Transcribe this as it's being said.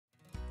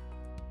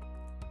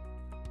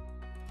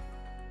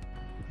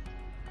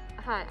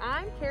Hi,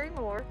 I'm Carrie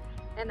Moore,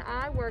 and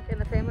I work in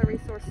the Family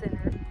Resource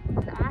Center.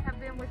 And I have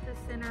been with this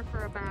center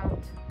for about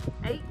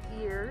 8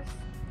 years,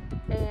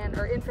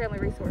 or in Family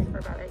Resource for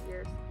about 8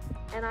 years.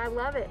 And I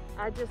love it.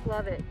 I just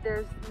love it.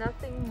 There's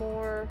nothing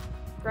more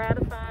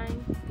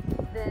gratifying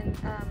than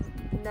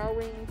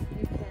knowing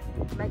you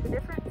can make a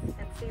difference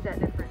and see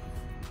that difference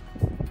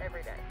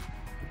every day.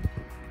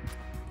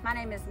 My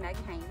name is Meg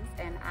Haynes,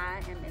 and I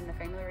am in the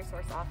Family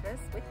Resource Office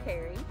with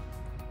Carrie,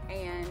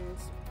 and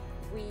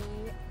we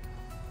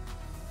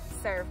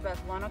serve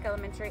both Lonoke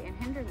Elementary and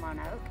Hendron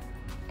Lonoke,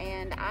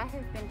 and I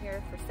have been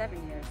here for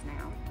 7 years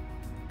now,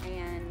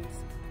 and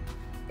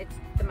it's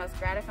the most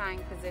gratifying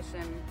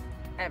position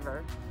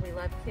ever. We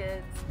love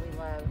kids, we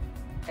love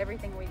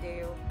everything we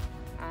do.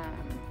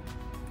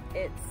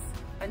 It's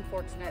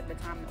unfortunate the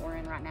time that we're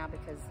in right now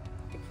because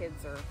the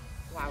kids are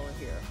why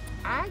we're here.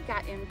 I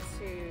got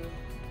into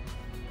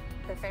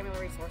the Family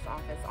Resource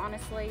Office,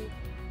 honestly,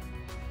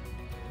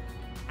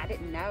 I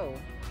didn't know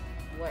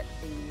what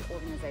the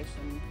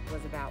organization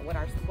was about, what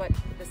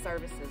the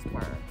services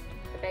were.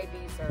 The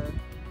babies are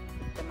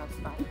the most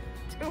fun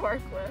to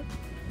work with.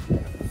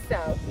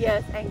 So,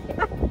 yes, thank you.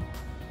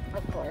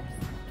 Of course.